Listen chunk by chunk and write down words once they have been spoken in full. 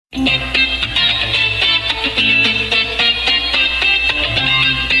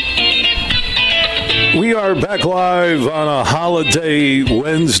are back live on a holiday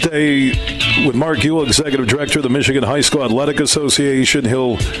Wednesday with Mark Ewell, Executive Director of the Michigan High School Athletic Association.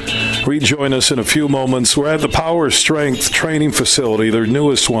 He'll rejoin us in a few moments. We're at the PowerStrength training facility, their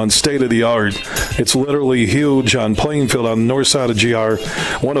newest one, state-of-the-art. It's literally huge on Plainfield on the north side of GR,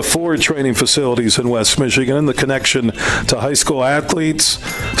 one of 4 training facilities in West Michigan. And the connection to high school athletes,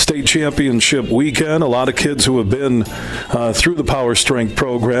 state championship weekend. A lot of kids who have been through the PowerStrength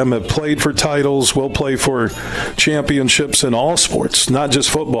program have played for titles, will play for championships in all sports, not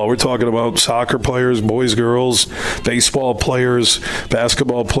just football. We're talking about soccer players, boys, girls, baseball players,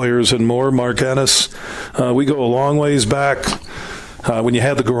 basketball players, and more. Mark Ehnis, we go a long ways back when you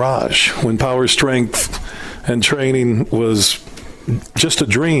had the garage, when PowerStrength and training was just a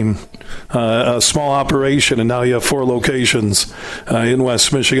dream, a small operation, and now you have 4 locations in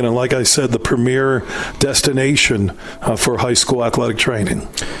West Michigan. And like I said, the premier destination for high school athletic training.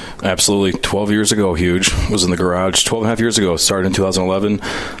 Absolutely. 12 years ago, huge. Was in the garage 12 and a half years ago. Started in 2011.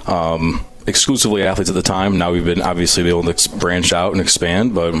 Exclusively athletes at the time. Now we've been obviously able to branch out and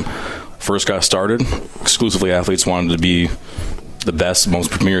expand, but first got started, exclusively athletes, wanted to be the best, most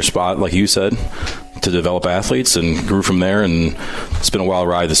premier spot, like you said, to develop athletes, and grew from there. And it's been a wild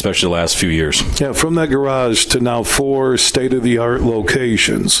ride, especially the last few years. Yeah, from that garage to now 4 state-of-the-art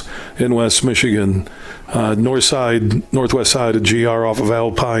locations in West Michigan. Northwest side of GR off of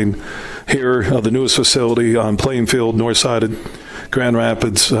Alpine. Here, the newest facility on Plainfield, north side of Grand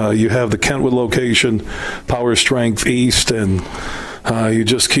Rapids. You have the Kentwood location, PowerStrength East, and you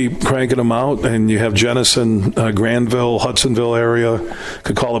just keep cranking them out. And you have Jenison, Granville, Hudsonville area.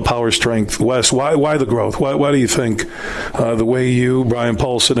 Could call it PowerStrength West. Why the growth? Why do you think the way you, Brian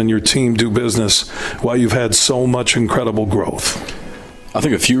Paulson, and your team do business, why you've had so much incredible growth? I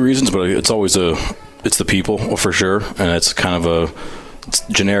think a few reasons, but it's the people, for sure. And it's kind of it's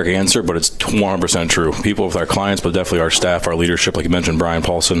a generic answer, but it's 100% true. People with our clients, but definitely our staff, our leadership, like you mentioned, Brian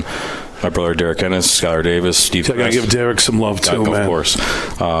Paulson, my brother Derek Ehnis, Skylar Davis, Steve. I got to give Derek some love too, man. Of course.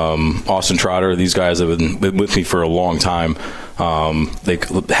 Austin Trotter, these guys have been with me for a long time. Half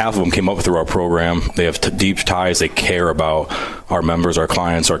of them came up through our program. They have deep ties. They care about our members, our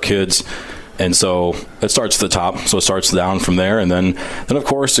clients, our kids. And so it starts at the top, so it starts down from there. And then of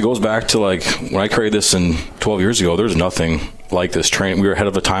course, it goes back to like when I created this 12 years ago, there was nothing like this training. We were ahead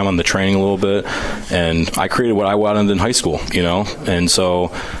of the time on the training a little bit, and I created what I wanted in high school, And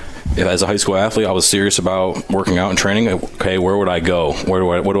so as a high school athlete, I was serious about working out and training. Okay, where would I go? What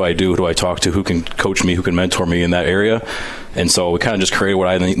do I do? Who do I talk to? Who can coach me? Who can mentor me in that area? And so we kind of just created what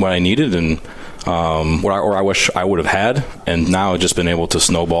I needed, and what I wish I would have had, and now I've just been able to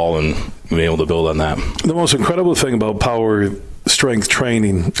snowball and been able to build on that. The most incredible thing about PowerStrength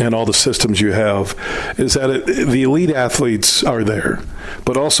training and all the systems you have is that the elite athletes are there,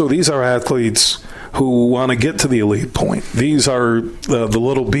 but also these are athletes who want to get to the elite point. These are the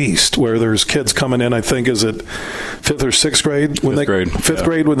little beast, where there's kids coming in, I think, is it 5th or 6th grade? Fifth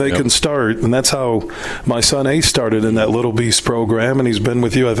grade when they can start. And that's how my son Ace started in that little beast program, and he's been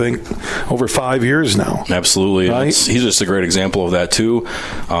with you, I think, over 5 years now. Absolutely. Right? He's just a great example of that, too.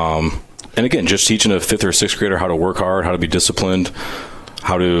 And again, just teaching a 5th or 6th grader how to work hard, how to be disciplined,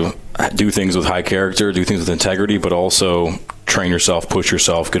 how to do things with high character, do things with integrity, but also train yourself, push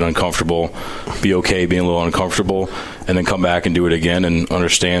yourself, get uncomfortable, be okay being a little uncomfortable, and then come back and do it again, and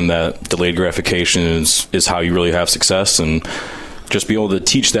understand that delayed gratification is how you really have success. And just be able to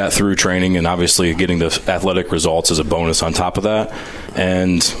teach that through training, and obviously getting the athletic results as a bonus on top of that.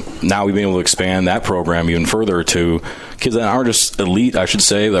 And now we've been able to expand that program even further to kids that aren't just elite, I should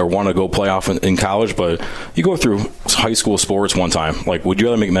say, that want to go play off in college, but you go through high school sports one time. Like, would you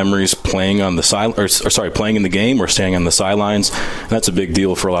rather make memories playing on the playing in the game or staying on the sidelines? And that's a big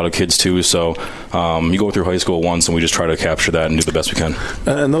deal for a lot of kids too. So you go through high school once, and we just try to capture that and do the best we can.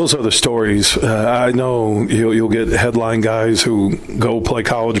 And those are the stories. I know you'll get headline guys who go play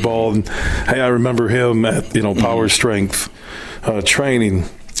college ball, and hey, I remember him at PowerStrength training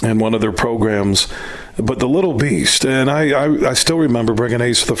in one of their programs. But the little beast, and I still remember bringing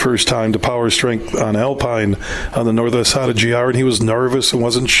Ace the first time to PowerStrength on Alpine on the northwest side of GR, and he was nervous and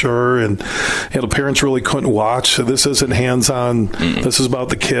wasn't sure, and the parents really couldn't watch. So this isn't hands-on. This is about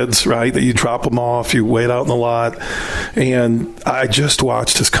the kids, right? That you drop them off, you wait out in the lot, and I just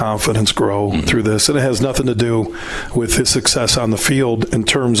watched his confidence grow through this, and it has nothing to do with his success on the field in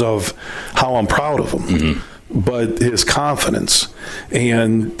terms of how I'm proud of him. But his confidence,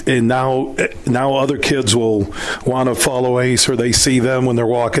 and now other kids will want to follow Ace, or they see them when they're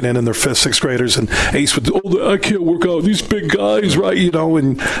walking in they're 5th, 6th graders, and Ace would, I can't work out these big guys, right?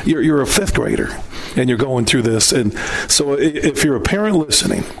 And you're a 5th grader. and you're going through this. And so if you're a parent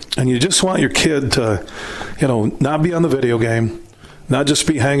listening and you just want your kid to, not be on the video game, not just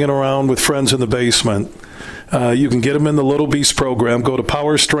be hanging around with friends in the basement, you can get them in the Little Beast program. Go to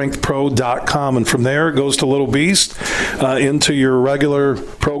PowerStrengthPro.com, and from there it goes to Little Beast. Into your regular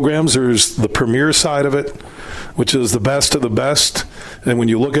programs, there's the premier side of it, which is the best of the best. And when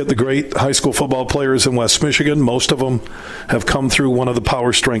you look at the great high school football players in West Michigan, most of them have come through one of the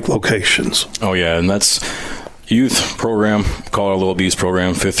PowerStrength locations. Oh, yeah, and that's youth program, call it our Little Beast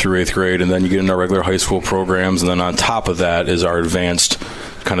program, 5th through 8th grade, and then you get into our regular high school programs, and then on top of that is our advanced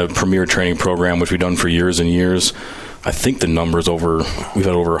kind of premier training program, which we've done for years and years. I think the numbers we've had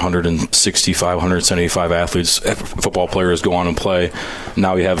over 165, 175 athletes, football players go on and play.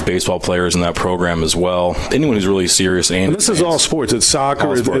 Now we have baseball players in that program as well. Anyone who's really serious. And this is all sports. It's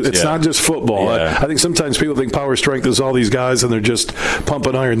soccer. It's not just football. Yeah. I think sometimes people think PowerStrength is all these guys and they're just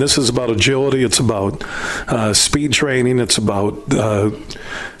pumping iron. This is about agility. It's about speed training. It's about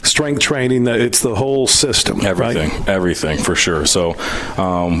strength training. It's the whole system. Everything for sure. So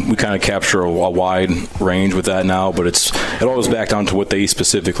we kind of capture a wide range with that now, but it all goes back down to what they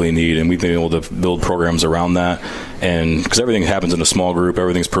specifically need, and we've been able to build programs around that. And because everything happens in a small group,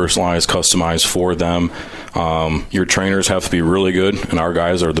 everything's personalized, customized for them. Your trainers have to be really good, and our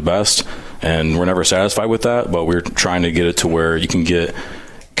guys are the best. And we're never satisfied with that, but we're trying to get it to where you can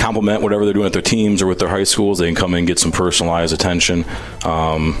complement whatever they're doing at their teams or with their high schools. They can come in and get some personalized attention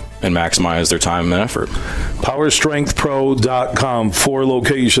and maximize their time and effort. PowerStrengthPro.com, 4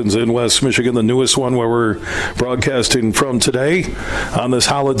 locations in West Michigan, the newest one where we're broadcasting from today on this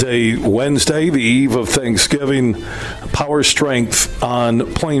holiday Wednesday, the eve of Thanksgiving. PowerStrength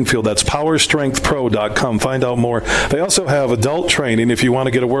on Plainfield. That's PowerStrengthPro.com. Find out more. They also have adult training if you want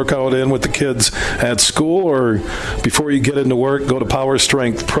to get a workout in with the kids at school, or before you get into work, go to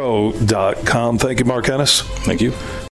PowerStrengthPro.com. Thank you, Mark Ehnis. Thank you.